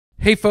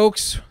Hey,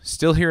 folks.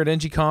 Still here at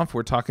ng-conf.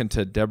 We're talking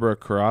to Deborah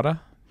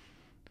Kurata.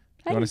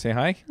 Hey. You want to say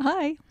hi?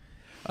 Hi.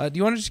 Do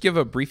you want to just give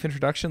a brief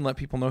introduction, let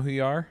people know who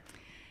you are?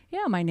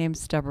 Yeah, my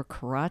name's Deborah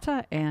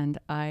Kurata, and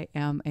I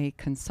am a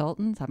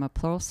consultant. I'm a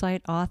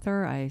Pluralsight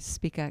author. I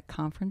speak at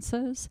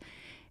conferences,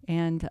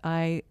 and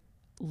I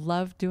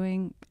love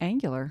doing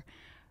Angular.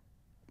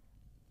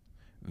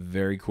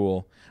 Very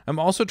cool. I'm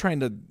also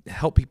trying to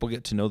help people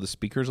get to know the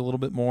speakers a little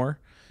bit more.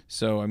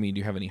 So, I mean, do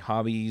you have any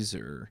hobbies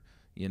or,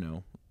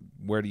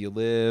 where do you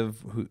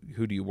live?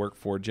 Who do you work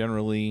for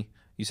generally?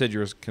 You said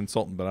you're a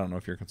consultant, but I don't know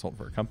if you're a consultant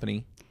for a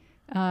company.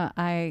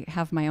 I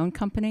have my own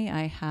company.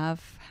 I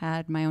have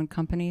had my own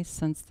company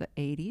since the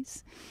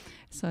 80s,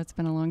 so it's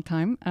been a long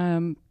time.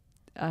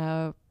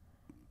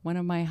 One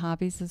of my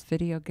hobbies is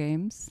video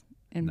games.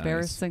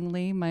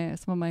 Embarrassingly,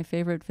 some of my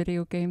favorite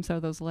video games are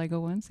those Lego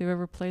ones. You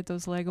ever played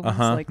those Lego ones,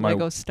 like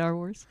Lego Star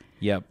Wars?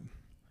 Yep.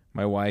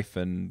 My wife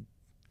and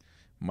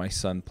my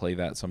son play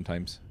that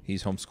sometimes.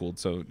 He's homeschooled,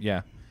 so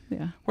yeah.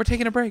 We're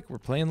taking a break. We're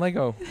playing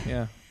Lego.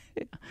 Yeah.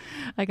 Yeah.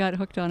 I got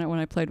hooked on it when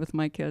I played with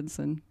my kids,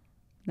 and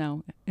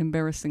now,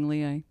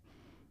 embarrassingly, I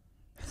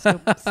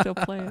still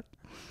play it.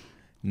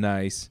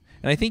 Nice.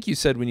 And I think you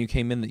said when you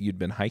came in that you'd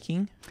been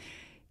hiking?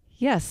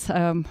 Yes.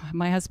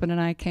 My husband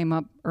and I came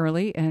up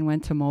early and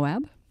went to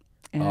Moab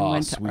and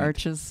went sweet. to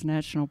Arches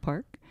National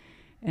Park.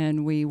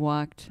 And we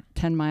walked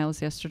 10 miles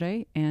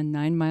yesterday and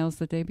 9 miles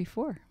the day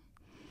before.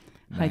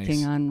 Nice.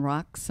 Hiking on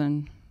rocks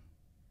and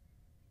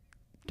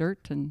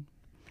dirt, and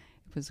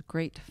it was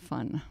great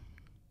fun.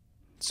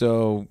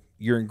 So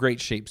you're in great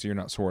shape, so you're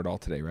not sore at all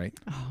today, right?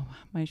 Oh,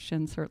 my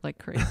shins hurt like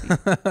crazy.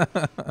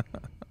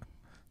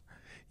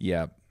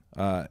 Yeah.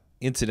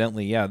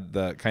 Incidentally,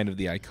 the kind of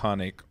the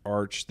iconic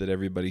arch that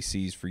everybody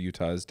sees for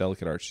Utah is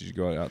Delicate Arch. Did you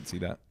go out and see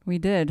that? We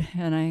did,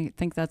 and I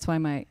think that's why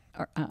my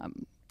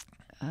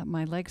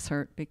legs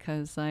hurt,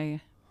 because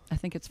I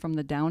think it's from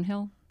the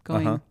downhill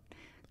going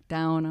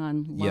down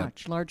on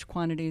large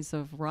quantities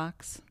of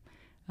rocks.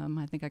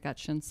 I think I got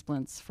shin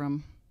splints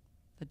from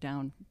the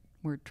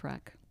downward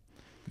trek.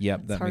 Yep,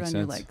 it's that hard makes on sense.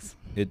 Your legs.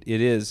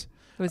 It is.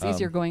 It was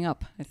easier going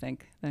up, I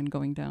think, than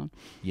going down.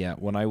 Yeah,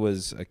 when I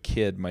was a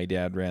kid, my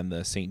dad ran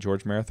the St.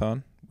 George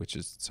Marathon, which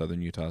is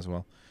southern Utah as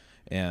well.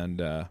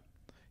 And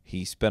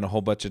he spent a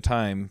whole bunch of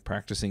time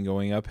practicing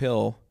going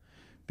uphill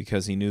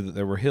because he knew that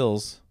there were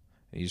hills.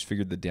 And he just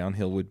figured the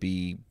downhill would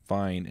be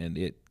fine, and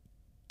it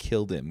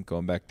killed him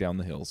going back down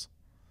the hills.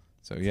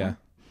 So, yeah.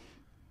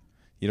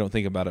 You don't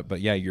think about it,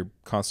 but, yeah, you're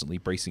constantly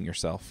bracing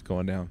yourself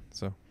going down.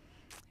 So,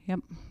 yep.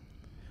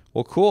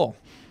 Well, cool.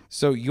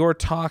 So your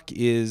talk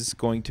is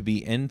going to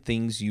be N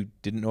things you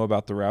didn't know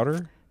about the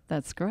router?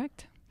 That's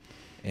correct.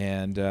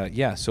 And,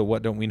 so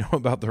what don't we know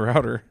about the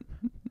router?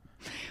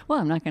 Well,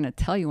 I'm not going to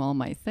tell you all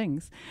my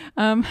things.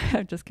 I'm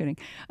just kidding.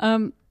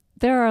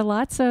 There are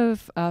lots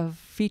of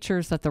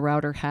features that the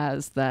router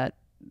has that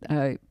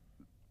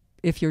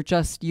if you're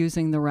just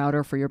using the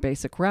router for your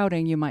basic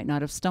routing, you might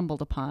not have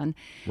stumbled upon.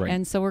 Right.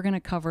 And so we're going to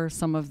cover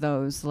some of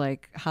those,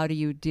 like how do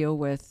you deal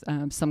with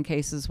some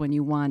cases when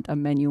you want a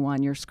menu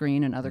on your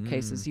screen and other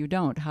cases you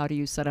don't. How do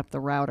you set up the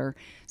router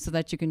so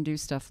that you can do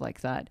stuff like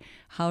that?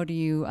 How do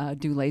you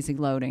do lazy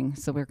loading?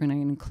 So we're going to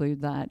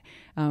include that.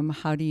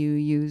 How do you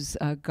use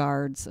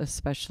guards,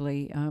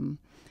 especially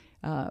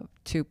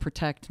to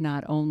protect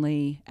not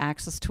only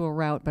access to a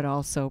route, but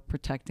also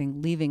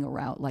protecting leaving a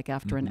route, like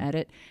after an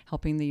edit,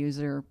 helping the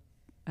user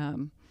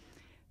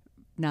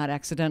not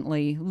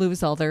accidentally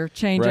lose all their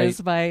changes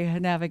by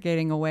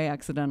navigating away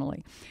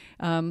accidentally.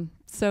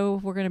 So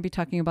we're going to be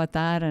talking about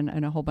that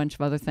and a whole bunch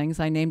of other things.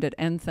 I named it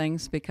N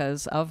things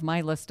because of my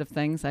list of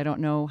things. I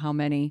don't know how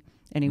many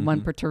any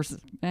one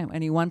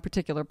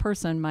particular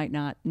person might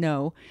not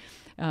know.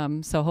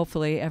 So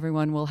hopefully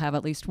everyone will have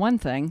at least one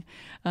thing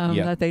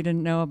that they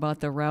didn't know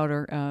about the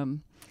router.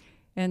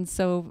 And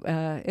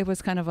so it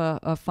was kind of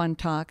a fun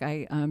talk.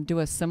 I do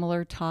a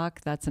similar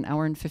talk that's an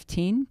hour and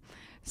 15.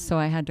 So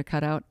I had to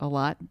cut out a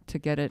lot to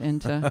get it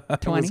into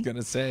 20. I was going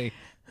to say.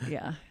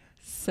 Yeah.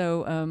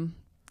 So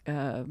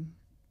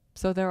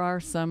so there are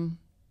some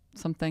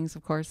things,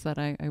 of course, that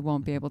I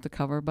won't be able to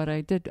cover, but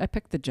I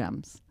picked the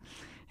gems.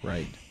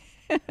 Right.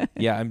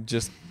 Yeah,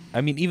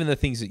 even the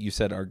things that you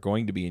said are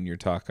going to be in your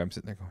talk, I'm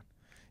sitting there going,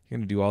 you're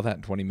going to do all that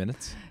in 20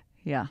 minutes?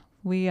 Yeah.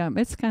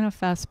 It's kind of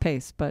fast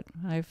paced, but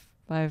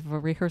I've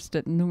rehearsed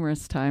it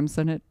numerous times,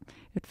 and it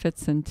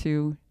fits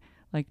into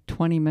like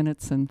 20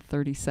 minutes and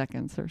 30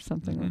 seconds or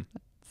something like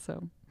that.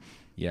 So,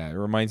 yeah, it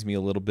reminds me a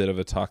little bit of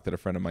a talk that a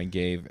friend of mine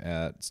gave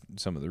at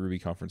some of the Ruby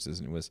conferences,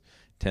 and it was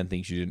 10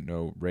 things you didn't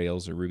know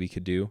Rails or Ruby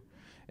could do.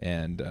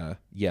 And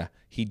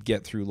he'd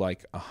get through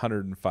like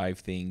 105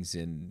 things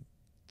in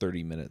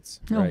 30 minutes,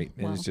 right?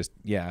 Wow. And it's just,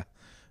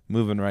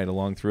 moving right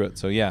along through it.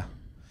 So, yeah.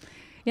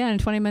 Yeah, in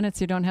 20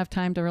 minutes, you don't have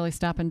time to really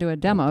stop and do a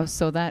demo,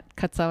 so that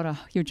cuts out a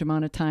huge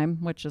amount of time,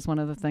 which is one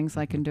of the things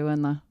I can do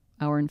in the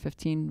hour and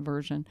 15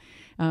 version.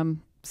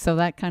 So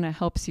that kind of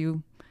helps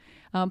you.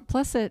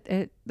 Plus,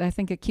 I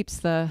think it keeps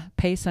the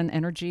pace and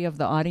energy of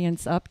the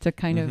audience up to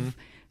kind of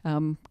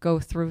go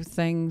through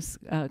things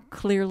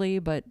clearly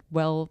but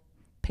well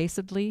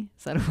pacedly.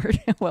 Is that a word?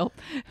 well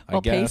I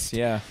guess, paced.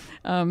 yeah.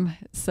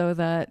 So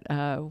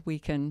that we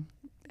can,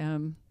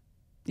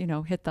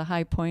 hit the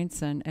high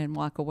points and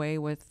walk away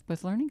with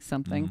learning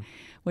something,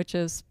 which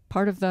is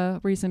part of the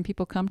reason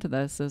people come to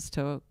this, is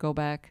to go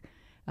back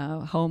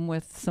home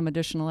with some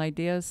additional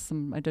ideas,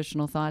 some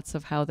additional thoughts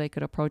of how they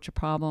could approach a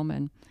problem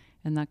and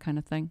that kind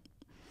of thing.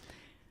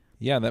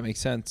 Yeah, that makes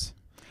sense.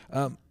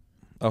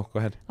 Go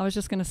ahead. I was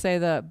just going to say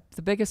the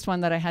biggest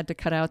one that I had to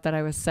cut out that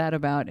I was sad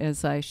about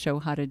is I show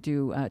how to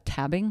do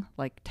tabbing,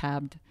 like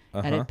tabbed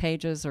edit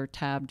pages or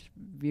tabbed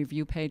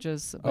view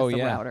pages with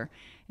the router.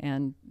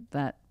 And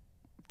that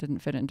didn't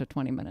fit into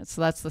 20 minutes.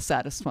 So that's the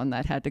saddest one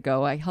that had to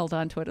go. I held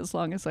on to it as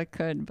long as I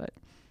could, but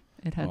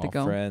it had to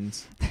go.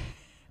 Friends.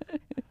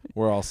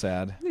 We're all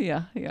sad.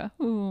 Yeah.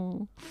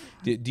 Ooh.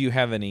 Do you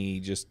have any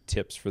just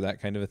tips for that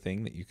kind of a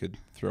thing that you could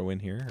throw in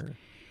here? Or?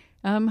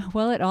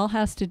 Well, it all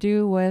has to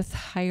do with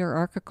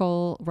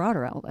hierarchical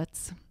router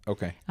outlets.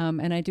 Okay.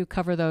 And I do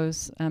cover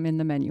those in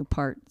the menu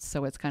part,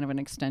 so it's kind of an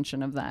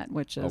extension of that,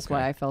 which is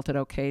why I felt it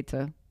okay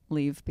to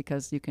leave,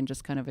 because you can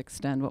just kind of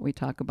extend what we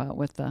talk about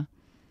with the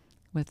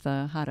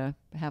how to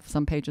have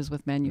some pages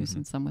with menus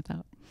and some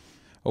without.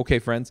 Okay,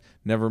 friends,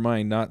 never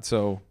mind, not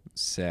so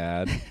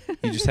sad.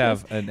 You just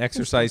have an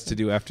exercise to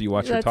do after you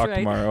watch your talk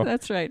tomorrow.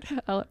 That's right.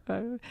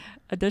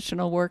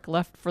 Additional work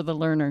left for the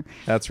learner.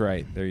 That's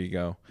right. There you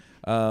go.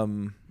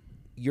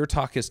 Your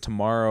talk is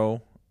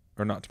tomorrow,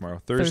 or not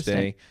tomorrow,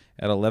 Thursday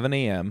at 11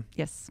 a.m.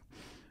 Yes.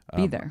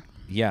 Be there.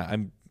 Yeah,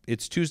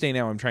 it's Tuesday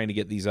now. I'm trying to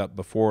get these up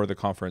before the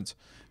conference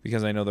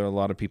because I know there are a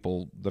lot of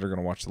people that are going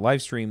to watch the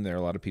live stream. There are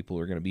a lot of people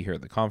who are going to be here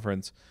at the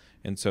conference.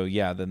 And so,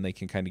 then they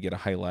can kind of get a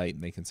highlight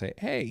and they can say,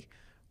 hey,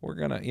 we're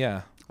going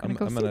to, I'm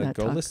going to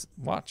go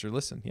watch or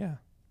listen. Yeah.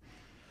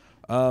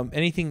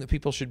 Anything that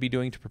people should be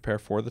doing to prepare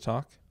for the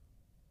talk?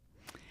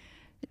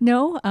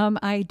 No,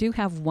 I do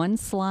have one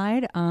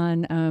slide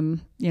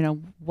on,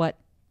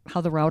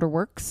 how the router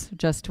works,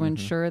 just to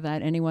ensure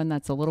that anyone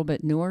that's a little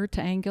bit newer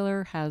to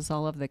Angular has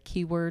all of the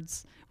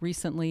keywords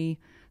recently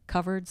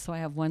covered. So I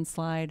have one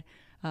slide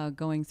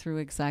going through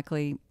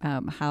exactly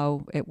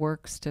how it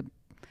works to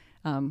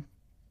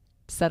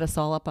set us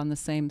all up on the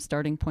same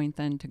starting point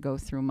then to go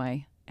through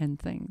my end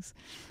things.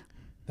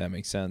 That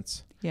makes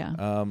sense. Yeah.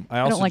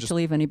 I don't like to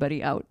leave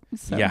anybody out.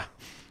 So. Yeah,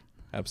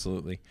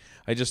 absolutely.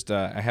 I just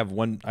I have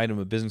one item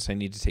of business I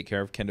need to take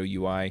care of. Kendo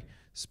UI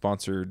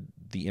sponsored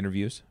the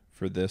interviews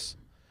for this.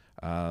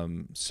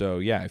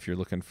 If you're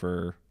looking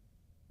for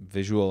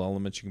visual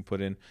elements you can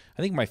put in,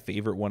 I think my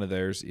favorite one of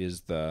theirs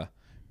is the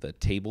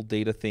table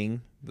data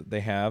thing that they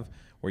have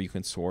where you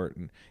can sort,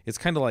 and it's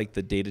kind of like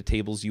the data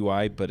tables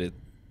UI, but it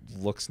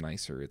looks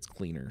nicer, it's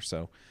cleaner.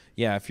 So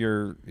if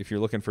you're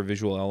looking for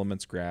visual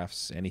elements,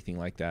 graphs, anything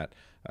like that,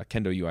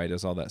 Kendo UI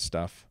does all that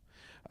stuff.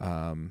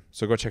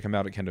 So go check them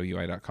out at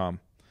kendoui.com.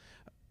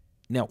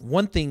 Now,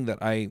 one thing that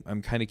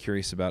I'm kind of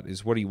curious about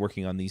is, what are you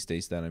working on these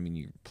days then? I mean,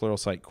 your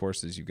Pluralsight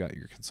courses, you've got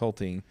your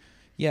consulting.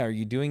 Yeah, are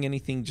you doing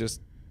anything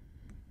just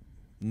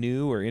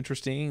new or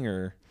interesting?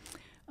 Or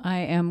I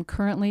am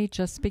currently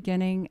just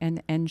beginning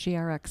an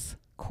NGRX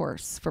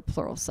course for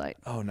Pluralsight.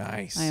 Oh,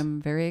 nice. I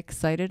am very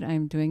excited.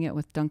 I'm doing it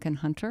with Duncan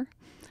Hunter,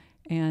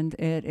 and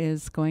it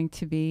is going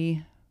to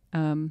be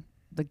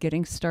the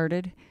getting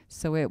started.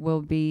 So it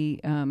will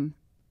be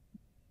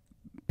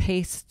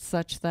paced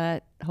such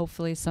that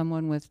hopefully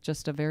someone with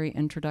just a very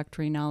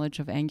introductory knowledge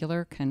of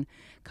Angular can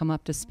come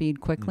up to speed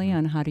quickly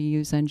on how to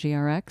use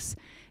NGRX.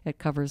 It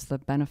covers the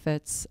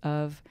benefits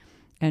of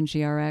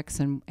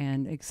NGRX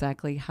and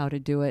exactly how to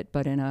do it,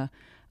 but in a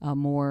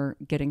more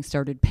getting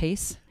started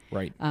pace.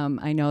 Right.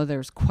 I know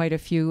there's quite a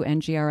few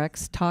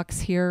NGRX talks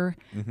here,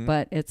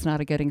 but it's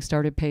not a getting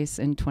started pace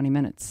in 20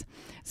 minutes.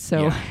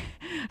 So,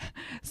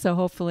 so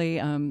hopefully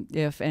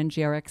if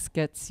NGRX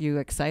gets you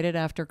excited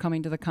after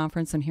coming to the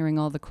conference and hearing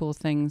all the cool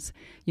things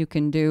you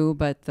can do,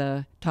 but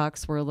the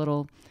talks were a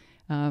little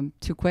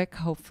too quick,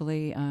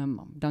 hopefully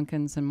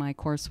Duncan's and my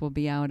course will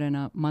be out in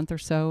a month or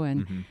so,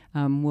 and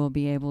we'll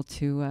be able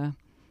to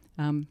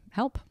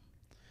help.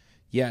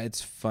 Yeah,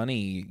 it's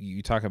funny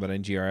you talk about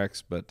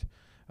NGRX, but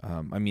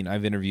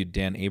I've interviewed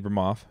Dan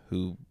Abramoff,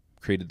 who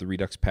created the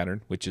Redux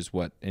pattern, which is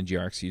what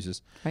NGRX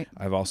uses. Right.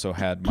 I've also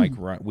had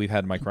we've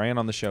had Mike Ryan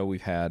on the show.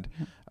 We've had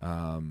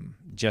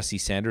Jesse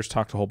Sanders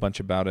talked a whole bunch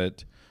about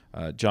it.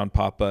 John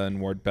Papa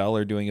and Ward Bell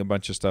are doing a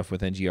bunch of stuff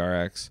with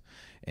NGRX.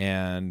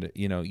 And,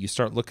 you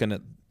start looking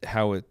at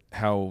how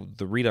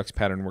the Redux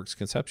pattern works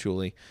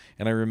conceptually.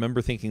 And I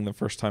remember thinking the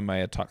first time I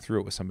had talked through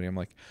it with somebody, I'm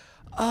like,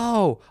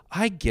 oh,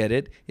 I get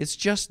it. It's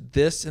just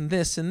this and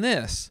this and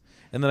this.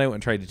 And then I went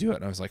and tried to do it,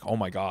 and I was like, oh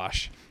my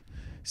gosh.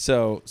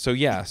 So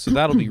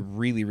that'll be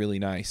really, really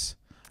nice.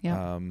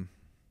 Yeah.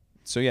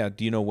 Do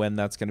you know when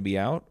that's going to be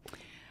out?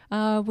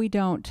 We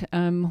don't.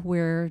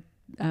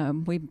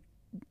 We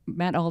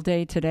met all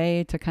day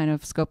today to kind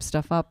of scope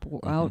stuff up,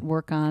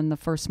 work on the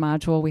first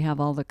module. We have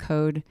all the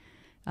code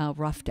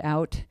roughed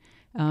out,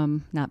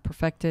 not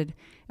perfected.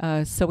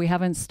 So we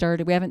haven't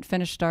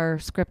finished our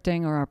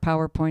scripting or our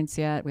PowerPoints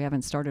yet. We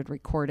haven't started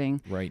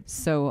recording. Right.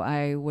 So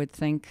I would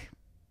think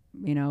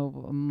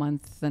a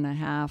month and a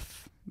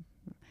half,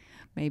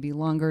 maybe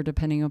longer,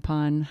 depending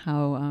upon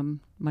how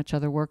much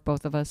other work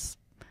both of us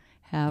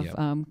have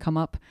come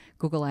up.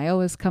 Google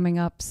I/O is coming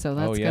up, so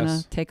that's going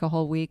to take a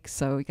whole week,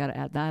 so we got to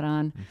add that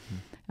on.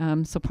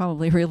 So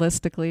probably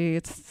realistically,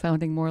 it's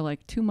sounding more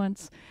like 2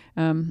 months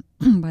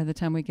by the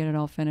time we get it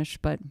all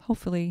finished, but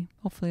hopefully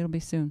it'll be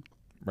soon.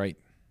 Right.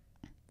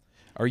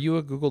 Are you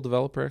a Google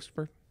developer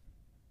expert?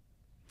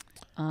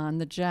 On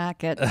the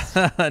jacket.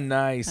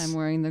 Nice. I'm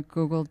wearing the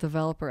Google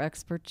developer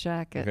expert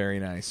jacket. Very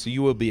nice. So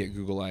you will be at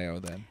Google I/O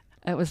then?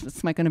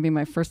 It's going to be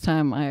my first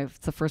time. It's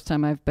the first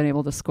time I've been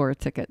able to score a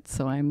ticket,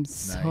 so I'm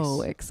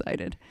so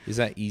excited. Is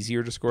that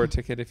easier to score a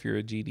ticket if you're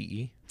a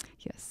GDE?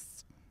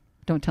 Yes.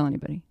 Don't tell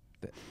anybody.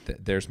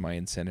 There's my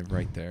incentive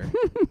right there.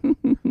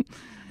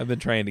 I've been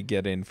trying to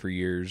get in for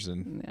years,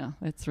 and yeah,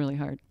 it's really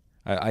hard.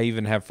 I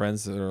even have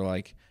friends that are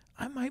like,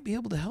 I might be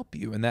able to help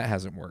you, and that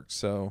hasn't worked.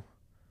 So,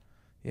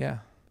 yeah,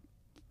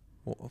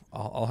 well,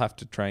 I'll have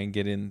to try and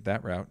get in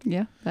that route.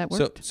 Yeah, that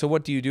worked. So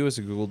what do you do as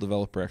a Google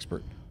developer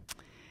expert?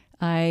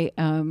 I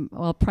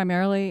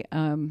primarily,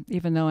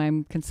 even though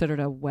I'm considered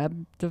a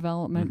web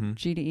development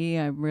GDE,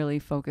 I'm really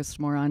focused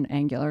more on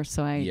Angular.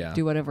 So I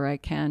do whatever I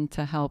can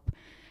to help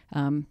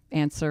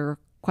answer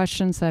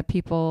questions that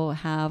people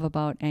have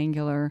about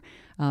Angular,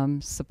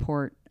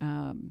 support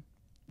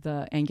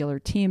the Angular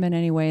team in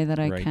any way that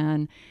I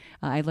can.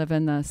 I live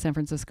in the San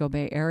Francisco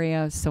Bay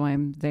Area, so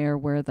I'm there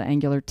where the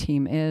Angular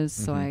team is.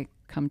 So I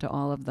come to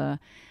all of the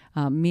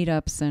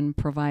meetups and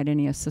provide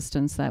any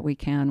assistance that we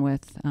can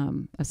with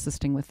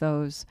assisting with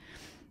those.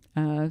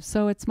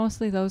 So it's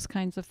mostly those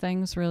kinds of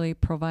things, really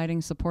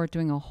providing support,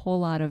 doing a whole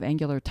lot of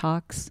Angular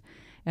talks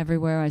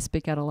everywhere. I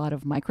speak at a lot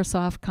of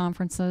Microsoft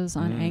conferences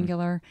on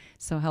Angular,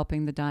 so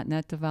helping the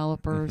 .NET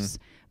developers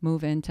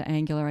move into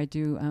Angular. I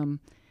do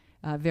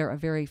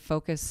very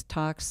focused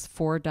talks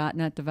for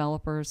 .NET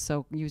developers,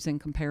 so using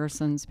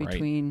comparisons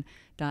between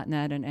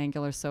 .NET and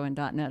Angular. So in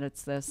 .NET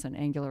it's this, and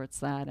Angular it's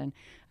that. And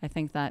I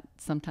think that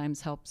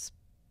sometimes helps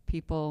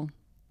people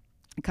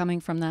coming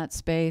from that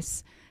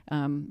space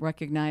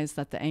recognize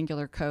that the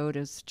Angular code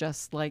is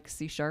just like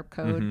C#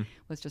 code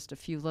with just a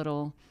few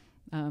little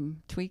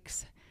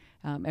tweaks.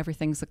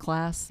 Everything's a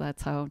class.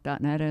 That's how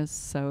 .NET is.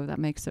 So that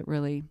makes it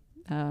really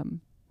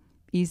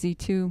easy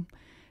to...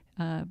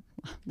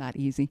 not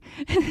easy.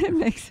 It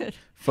makes it...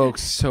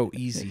 Folks, so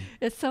easy.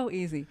 It's so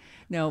easy.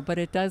 No, but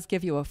it does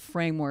give you a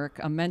framework,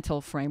 a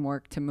mental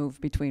framework to move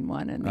between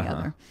one and the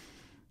other.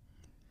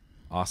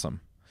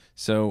 Awesome.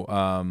 So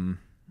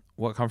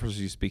what conference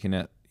are you speaking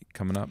at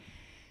coming up?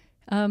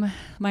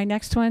 My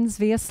next one's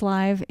VS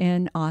Live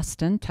in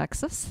Austin,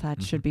 Texas.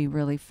 That should be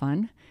really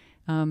fun.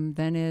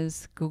 Then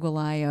is Google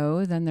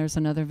I/O. Then there's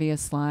another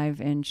VS Live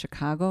in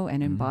Chicago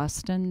and in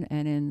Boston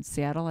and in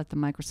Seattle at the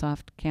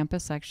Microsoft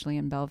campus, actually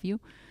in Bellevue.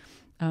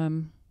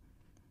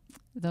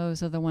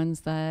 Those are the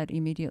ones that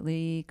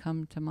immediately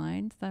come to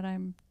mind that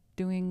I'm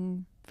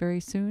doing very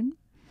soon.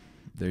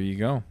 There you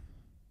go.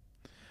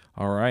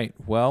 All right.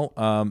 Well,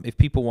 if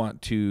people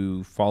want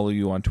to follow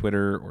you on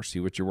Twitter or see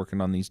what you're working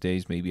on these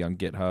days, maybe on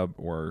GitHub,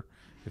 or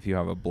if you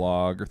have a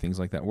blog or things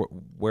like that,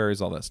 where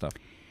is all that stuff?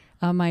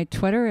 My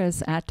Twitter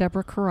is at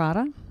Deborah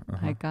Kurata.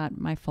 I got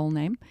my full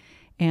name.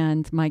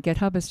 And my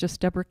GitHub is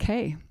just Deborah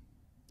K.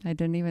 I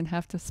didn't even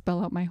have to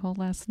spell out my whole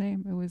last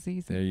name. It was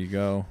easy. There you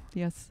go.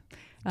 Yes.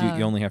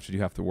 You only have to do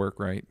half the work,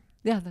 right?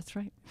 Yeah, that's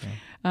right.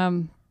 Yeah.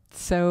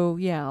 So,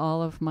 yeah,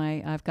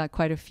 I've got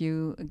quite a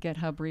few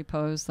GitHub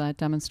repos that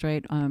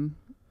demonstrate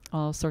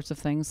all sorts of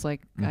things.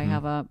 Like I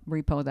have a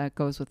repo that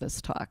goes with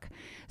this talk.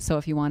 So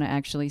if you want to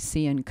actually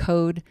see in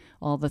code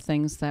all the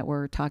things that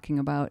we're talking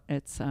about,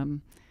 it's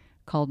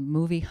called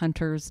Movie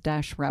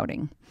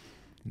Hunters-Routing.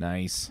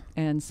 Nice.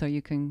 And so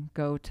you can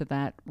go to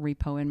that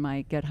repo in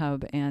my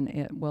GitHub, and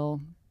it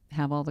will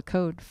have all the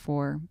code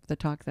for the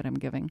talk that I'm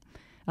giving.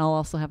 I'll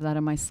also have that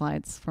on my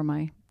slides for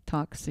my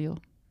talk, so you'll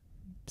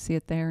see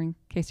it there in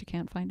case you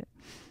can't find it.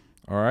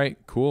 All right,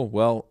 cool.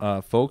 Well,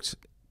 folks,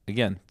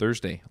 again,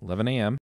 Thursday, 11 a.m.